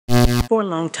For a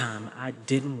long time, I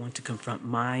didn't want to confront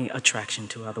my attraction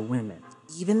to other women,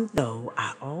 even though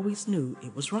I always knew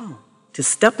it was wrong. To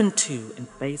step into and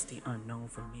face the unknown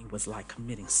for me was like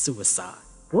committing suicide.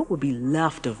 What would be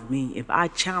left of me if I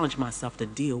challenged myself to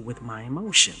deal with my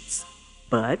emotions?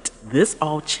 But this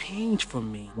all changed for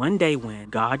me one day when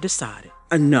God decided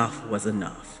enough was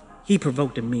enough. He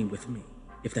provoked me with me,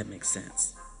 if that makes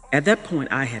sense. At that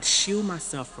point, I had shielded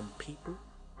myself from people,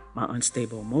 my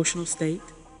unstable emotional state,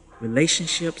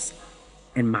 relationships,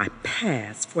 and my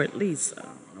past for at least,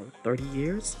 30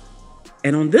 years.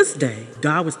 And on this day,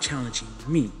 God was challenging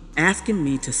me, asking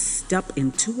me to step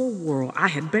into a world I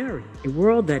had buried, a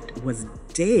world that was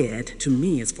dead to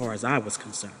me as far as I was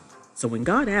concerned. So when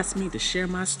God asked me to share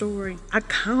my story, I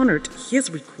countered his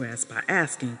request by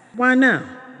asking, why now?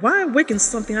 Why awaken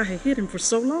something I had hidden for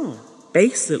so long?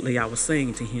 Basically, I was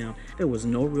saying to him there was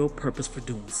no real purpose for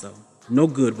doing so. No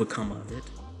good would come of it.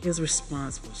 His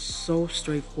response was so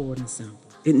straightforward and simple.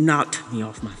 It knocked me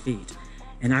off my feet,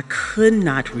 and I could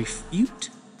not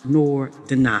refute nor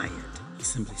deny it. He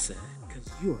simply said, because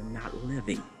you are not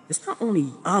living. It's not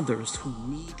only others who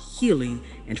need healing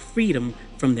and freedom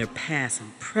from their past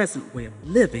and present way of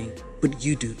living, but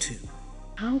you do too.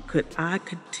 How could I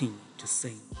continue to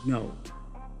say no?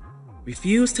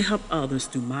 Refuse to help others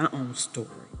through my own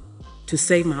story, to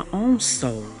save my own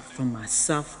soul from my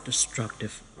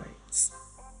self-destructive ways.